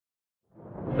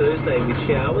Thursday with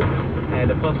showers and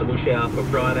a possible shower for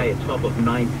Friday, a top of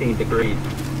 19 degrees.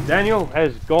 Daniel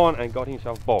has gone and got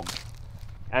himself bogged,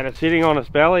 and it's sitting on its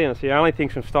belly, and it's the only thing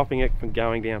from stopping it from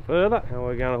going down further. And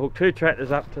we're going to hook 2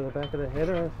 tractors up to the back of the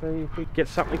header and see if we get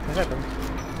something to happen.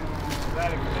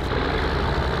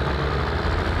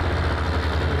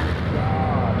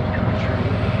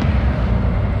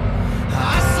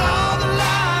 I saw the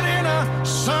light in a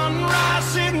sunrise,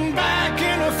 sitting back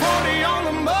in a 40 on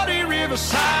the muddy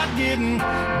riverside, getting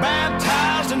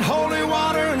baptized in holy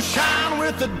water and shine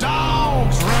with the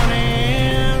dogs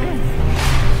running.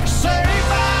 Saved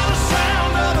by the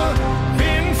sound of a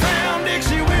pin-found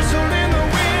Dixie whistle in the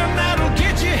wind that'll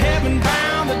get you heaven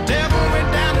bound. The devil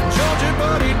went down to Georgia,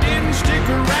 but he didn't stick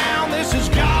around. This is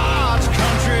God's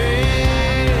country.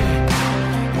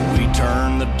 We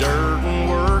turn the dirt and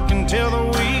work until the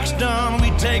week's done. We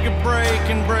take a break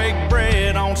and break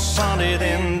bread on Sunday,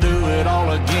 then do it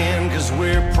all again, 'cause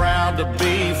we're proud to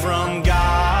be from God.